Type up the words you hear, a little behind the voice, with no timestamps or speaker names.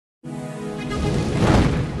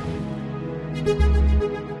Yeah,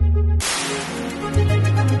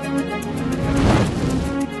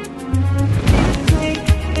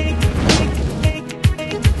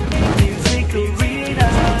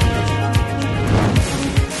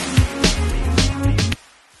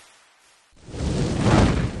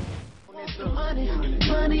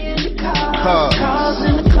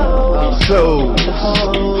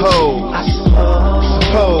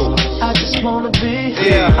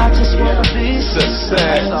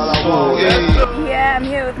 I'm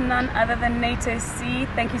here with none other than Naeto C.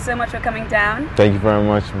 Thank you so much for coming down. Thank you very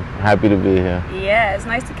much. I'm happy to be here. Yeah, it's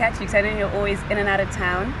nice to catch you because I know you're always in and out of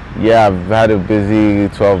town. Yeah, I've had a busy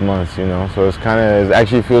 12 months, you know, so it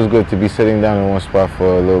actually feels good to be sitting down in one spot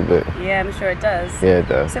for a little bit. Yeah, I'm sure it does. Yeah, it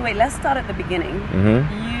does. So wait, let's start at the beginning.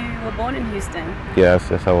 You were born in Houston.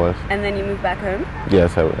 Yes, I was. And then you moved back home?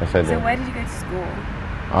 Yes, I did. So where did you go to school?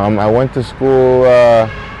 I went to school,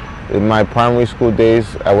 in my primary school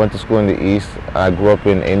days, I went to school in the East. I grew up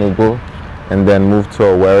in Enugu and then moved to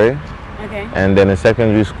Owerri. Okay. And then in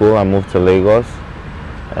secondary school, I moved to Lagos.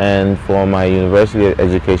 And for my university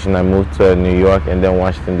education, I moved to New York and then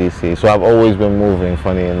Washington, D.C. So I've always been moving,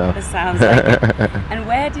 funny enough. That sounds like it. And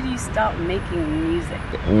where did you start making music?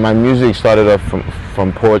 My music started off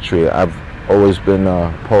from poetry. I've always been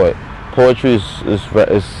a poet. Poetry is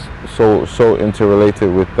so interrelated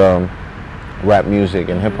with rap music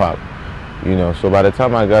and hip hop, you know. So by the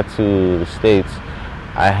time I got to the States,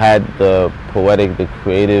 I had the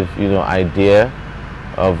creative, you know, idea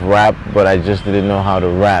of rap, but I just didn't know how to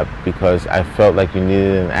rap because I felt like you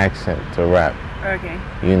needed an accent to rap. Okay.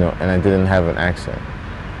 You know, and I didn't have an accent.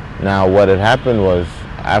 Now what had happened was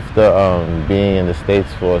after being in the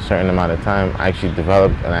States for a certain amount of time, I actually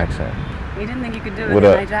developed an accent. You didn't think you could do it with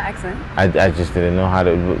a Niger accent? I just didn't know how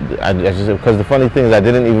to. Because the funny thing is, I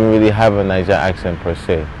didn't even really have a Niger accent per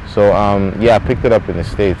se. So yeah, I picked it up in the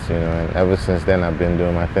States, you know, and ever since then I've been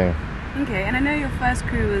doing my thing. Okay, and I know your first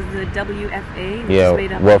crew was the WFA. Which Yeah, is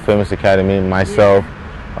made up World Famous Academy. Myself,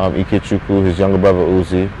 Ikechukwu, his younger brother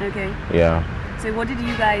Uzi. Okay. Yeah. So what did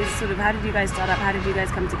you guys how did you guys start up? How did you guys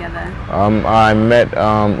come together? I met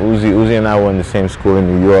Uzi. Uzi and I were in the same school in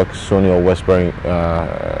New York, SUNY or Westbury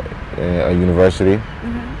University.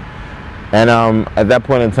 And at that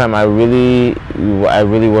point in time, I really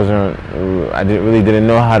didn't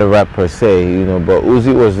know how to rap per se, you know. But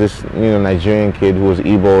Uzi was this, you know, Nigerian kid who was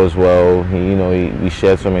Igbo as well. We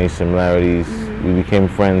shared so many similarities. We became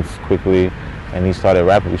friends quickly, and he started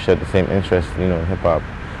rapping. We shared the same interest, you know, in hip hop.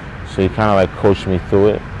 So he kind of like coached me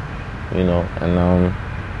through it, you know. And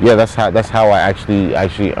yeah, that's how I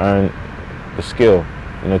actually earned the skill,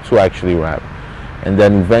 you know, to actually rap. And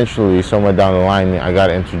then eventually, somewhere down the line, I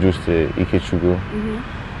got introduced to Ikechukwu.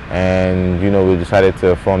 And, you know, we decided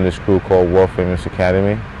to form this crew called World Famous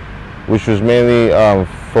Academy, which was mainly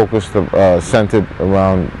centered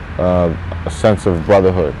around a sense of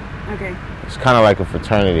brotherhood. Okay. It's kind of like a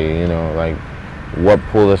fraternity, you know, like what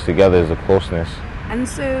pulled us together is the closeness. And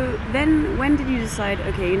so then when did you decide,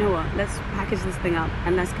 okay, you know what, let's package this thing up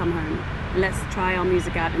and let's come home and let's try our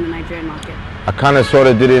music out in the Nigerian market? I kind of sort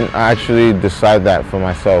of didn't actually decide that for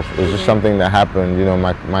myself. It was just something that happened. You know,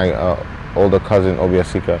 my older cousin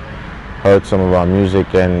Obiasika heard some of our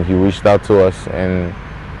music and he reached out to us and,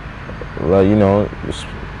 you know,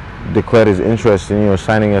 declared his interest in, you know,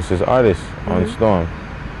 signing us as artists on Storm.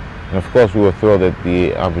 And of course we were thrilled at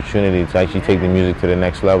the opportunity to actually take the music to the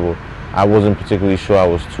next level. I wasn't particularly sure I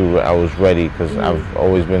was ready because I've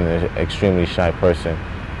always been an extremely shy person.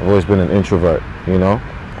 I've always been an introvert, you know.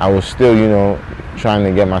 I was still, you know, trying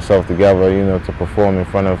to get myself together, you know, to perform in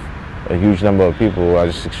front of a huge number of people. I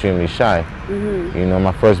was just extremely shy. You know,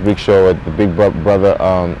 my first big show at the Big Brother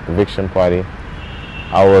eviction party,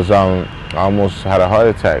 I almost had a heart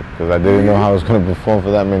attack because I didn't know how I was going to perform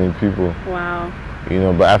for that many people. Wow. You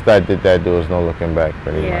know, but after I did that, there was no looking back,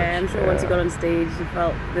 pretty much. Yeah, I'm sure once you got on stage, you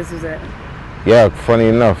felt this was it. Yeah, funny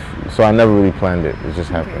enough. So I never really planned it. It just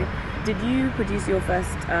happened. Did you produce your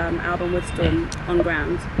first album with Storm on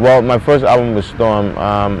ground? Well, my first album with Storm,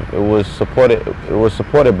 it was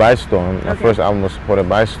supported by Storm. My first album was supported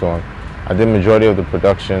by Storm. I did majority of the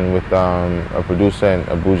production with a producer in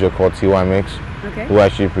Abuja called TY Mix, who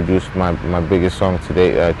actually produced my biggest song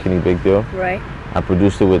today, Kenny Big Deal. Right. I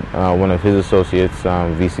produced it with one of his associates,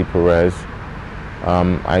 VC Perez.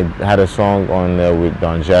 I had a song on there with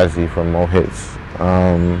Don Jazzy from Mo Hits.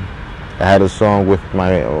 I had a song with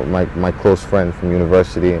my close friend from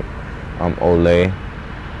university, Ole.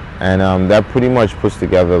 And that pretty much puts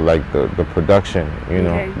together like the production, you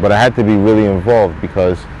know. But I had to be really involved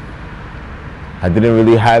because I didn't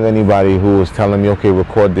really have anybody who was telling me, okay,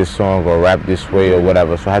 record this song or rap this way or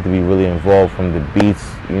whatever. So I had to be really involved from the beats,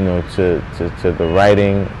 you know, to the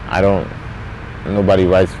writing. Nobody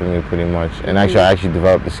writes for me pretty much. And actually, I actually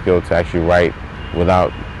developed the skill to actually write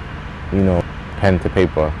without, you know, pen to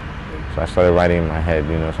paper. So I started writing in my head,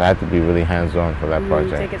 you know, so I had to be really hands-on for that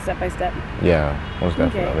project. Take it step by step. Yeah, most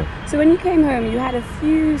definitely. So when you came home, you had a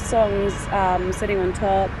few songs, Sitting on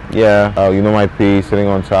Top. Yeah, You Know My P, Sitting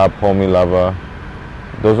on Top, Hold Me Lover.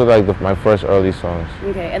 Those were like my first early songs.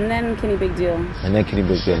 Okay, and then Kenny Big Deal. And then Kenny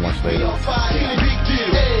Big Deal much later.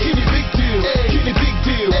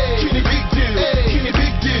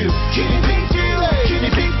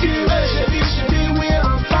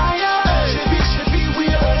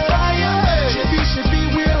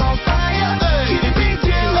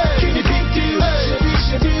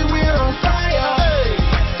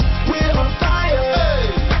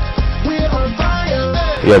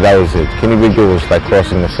 Yeah, that was it. Kenny Big Deal was like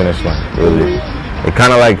crossing the finish line, really. It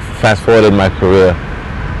kind of like fast forwarded my career.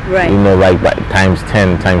 Right. You know, like times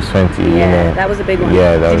 10, times 20. Yeah, you know. that was a big one.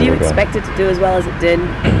 Yeah, that was Did you a big expect it to do as well as it did?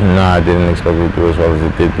 No, I didn't expect it to do as well as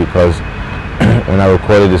it did because when I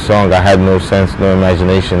recorded the song, I had no sense, no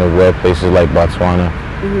imagination of where places like Botswana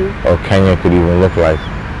or Kenya could even look like.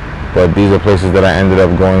 But these are places that I ended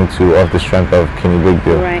up going to off the strength of Kenny Big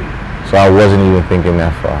Deal. Right. So I wasn't even thinking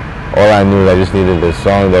that far. All I knew, I just needed a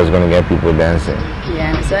song that was going to get people dancing.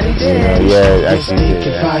 Yeah, it certainly did. Yeah, actually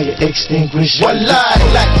did. Fire extinguisher. One line,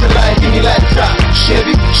 like to like, give me laptop.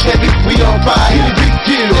 Chevy, we on fire. Kenny Big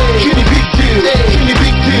Deal, Kenny Big Deal, Kenny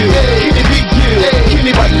Big Deal, Kenny Big Deal,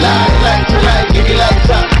 Kenny. One line, like to like, give me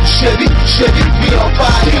laptop. Chevy, we on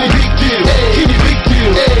fire. Kenny Big Deal, Kenny Big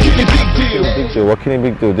Deal, Kenny Big Deal. What Kenny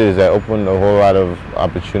Big Deal did is that opened a whole lot of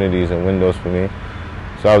opportunities and windows for me.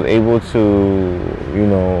 So I was able to, you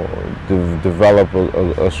know, develop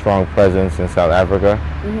a strong presence in South Africa.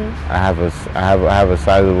 I have a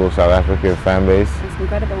sizable South African fan base. That's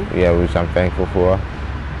incredible. Yeah, which I'm thankful for.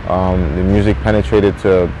 The music penetrated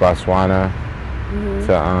to Botswana,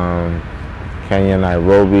 to Kenya,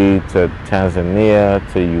 Nairobi, to Tanzania,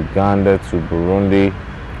 to Uganda, to Burundi.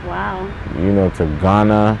 Wow. You know, to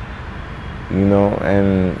Ghana. You know,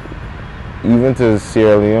 and even to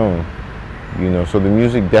Sierra Leone. You know, so the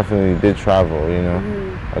music definitely did travel, you know.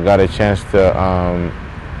 I got a chance to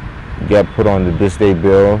get put on the This Day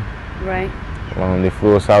bill. Right. They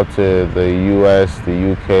flew us out to the US,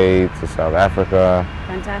 the UK, to South Africa.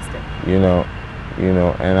 Fantastic. You know,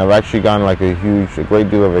 and I've actually gotten like a great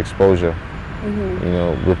deal of exposure, you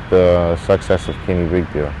know, with the success of Kenny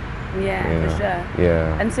Big Deal. Yeah, you know? for sure.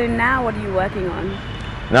 Yeah. And so now what are you working on?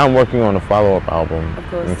 Now I'm working on a follow-up album, of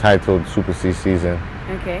course, entitled Super C Season.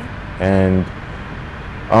 Okay. And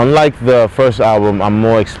unlike the first album, I'm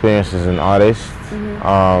more experienced as an artist.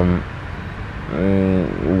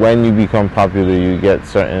 When you become popular, you get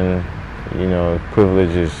certain, you know,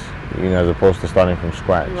 privileges, you know, as opposed to starting from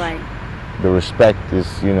scratch. Right. The respect is,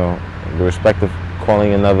 you know, the respect of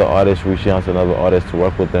calling another artist, reaching out to another artist to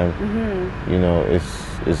work with them, you know,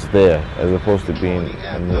 it's there, as opposed to being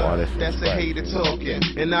a new artist. That's a hater talking,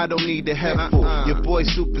 and I don't need the helpful. Your boy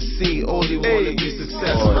Super C, only wanna be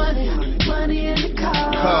successful. Money in the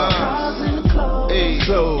car, cars in the clothes,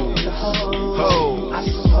 clothes,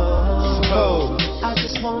 I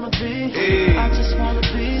just wanna be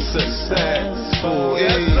successful.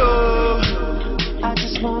 Yes, I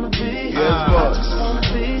just wanna be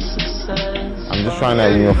successful. I'm just trying to,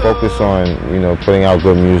 you know, focus on, you know, putting out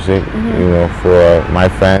good music, you know, for my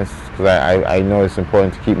fans, because I know it's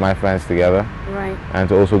important to keep my fans together, right, and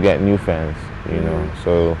to also get new fans, you know.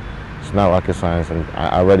 So it's not rocket science, and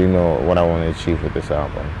I already know what I want to achieve with this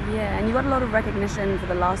album. Yeah, and you got a lot of recognition for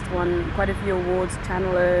the last one, quite a few awards,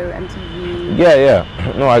 Channel O, MTV. Yeah.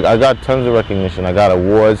 No, I got tons of recognition. I got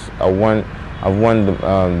awards. I've won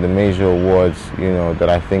the major awards, you know, that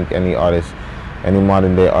I think any artist, any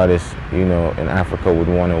modern day artist, you know, in Africa would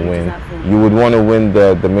want to win. Exactly. You would want to win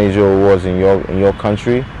the major awards in your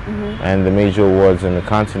country, and the major awards in the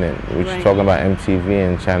continent, which is talking about MTV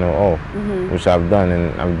and Channel O, which I've done,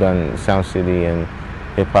 and I've done Sound City and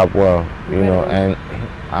Hip Hop World, you know. And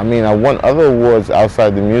I mean, I won other awards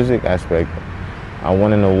outside the music aspect. I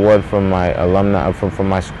won an award from my alumni from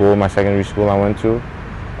my school, my secondary school I went to,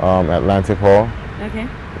 Atlantic Hall. Okay.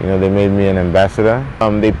 You know, they made me an ambassador.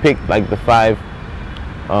 They picked like the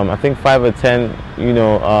I think 5 or 10, you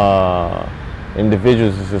know,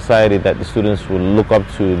 individuals in society that the students would look up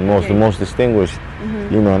to the most distinguished,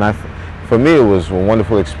 you know. And for me, it was a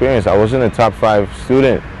wonderful experience. I wasn't a top 5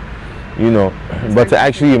 student, you know, but to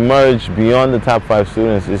actually emerge beyond the top 5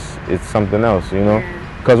 students it's something else, you know.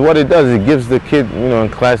 Because what it does, it gives the kid, you know, in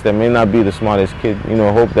class that may not be the smartest kid, you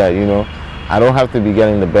know, hope that, you know, I don't have to be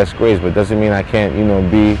getting the best grades, but doesn't mean I can't, you know,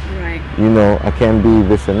 be, Right. you know, I can't be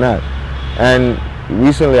this and that. And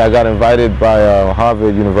recently I got invited by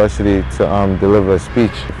Harvard University to deliver a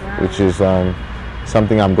speech, which is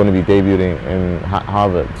something I'm going to be debuting in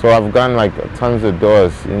Harvard. So I've gotten like tons of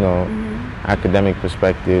doors, you know, academic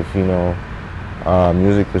perspective, you know,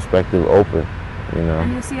 music perspective open, you know.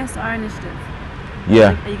 And your CSR initiative.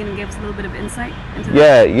 Yeah. Are you going to give us a little bit of insight into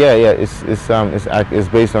that? Yeah. It's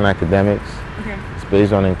based on academics. Okay. It's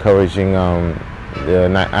based on encouraging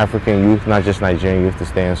the African youth, not just Nigerian youth, to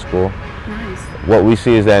stay in school. Nice. What we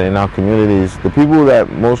see is that in our communities, the people that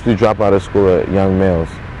mostly drop out of school are young males.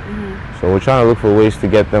 So we're trying to look for ways to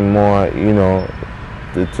get them more, you know,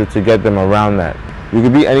 to get them around that. You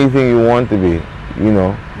could be anything you want to be, you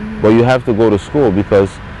know, but you have to go to school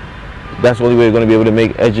because that's the only way you're going to be able to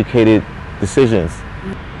make educated decisions.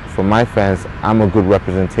 For my fans, I'm a good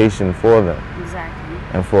representation for them. Exactly.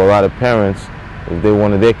 And for a lot of parents, if they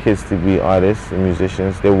wanted their kids to be artists and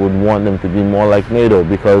musicians, they would want them to be more like Naeto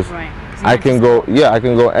because I can go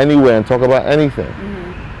anywhere and talk about anything.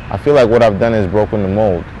 I feel like what I've done is broken the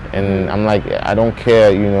mold. And I'm like, I don't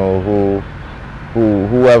care, you know,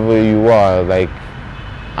 whoever you are, like,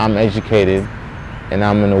 I'm educated and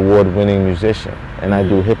I'm an award-winning musician and I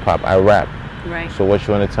do hip-hop, I rap. Right. So what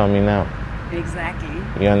you want to tell me now? Exactly.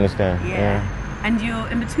 You understand? Yeah. And you're,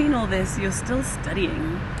 in between all this, you're still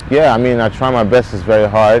studying. Yeah, I mean, I try my best. It's very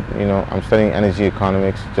hard. You know, I'm studying energy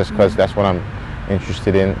economics just because that's what I'm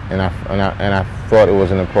interested in, and I thought it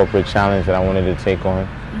was an appropriate challenge that I wanted to take on.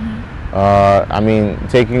 I mean,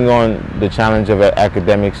 taking on the challenge of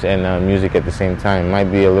academics and music at the same time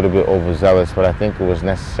might be a little bit overzealous, but I think it was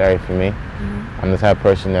necessary for me. I'm the type of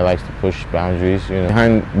person that likes to push boundaries. You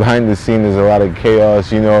know, behind the scene, there's a lot of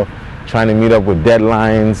chaos. You know, trying to meet up with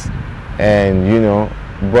deadlines, and you know,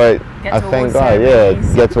 but I thank God. Yeah,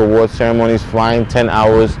 get to award ceremonies, flying 10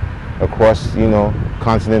 hours across, you know,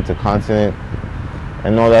 continent to continent,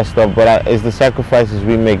 and all that stuff. But it's the sacrifices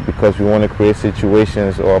we make because we want to create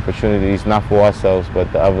situations or opportunities, not for ourselves,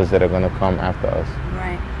 but the others that are going to come after us.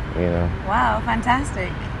 Right. You know. Wow,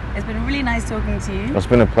 fantastic. It's been really nice talking to you. It's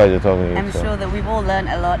been a pleasure talking to you. I'm sure that we've all learned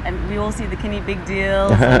a lot, and we all see the Kinney big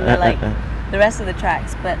deals and like the rest of the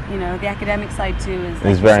tracks, but you know, the academic side too is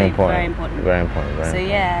like very important. Very important. Very important. Very so important.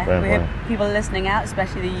 Yeah, very we important. hope people are listening out,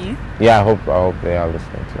 especially the youth. Yeah, I hope they are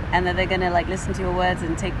listening to it. And that they're gonna like listen to your words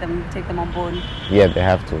and take them on board. Yeah, they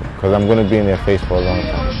have to, because I'm gonna be in their face for a long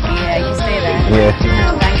time. Yeah, you stay there. Yeah.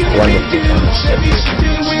 Wonderful.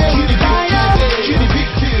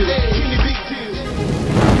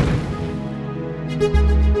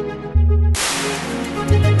 Wonderful.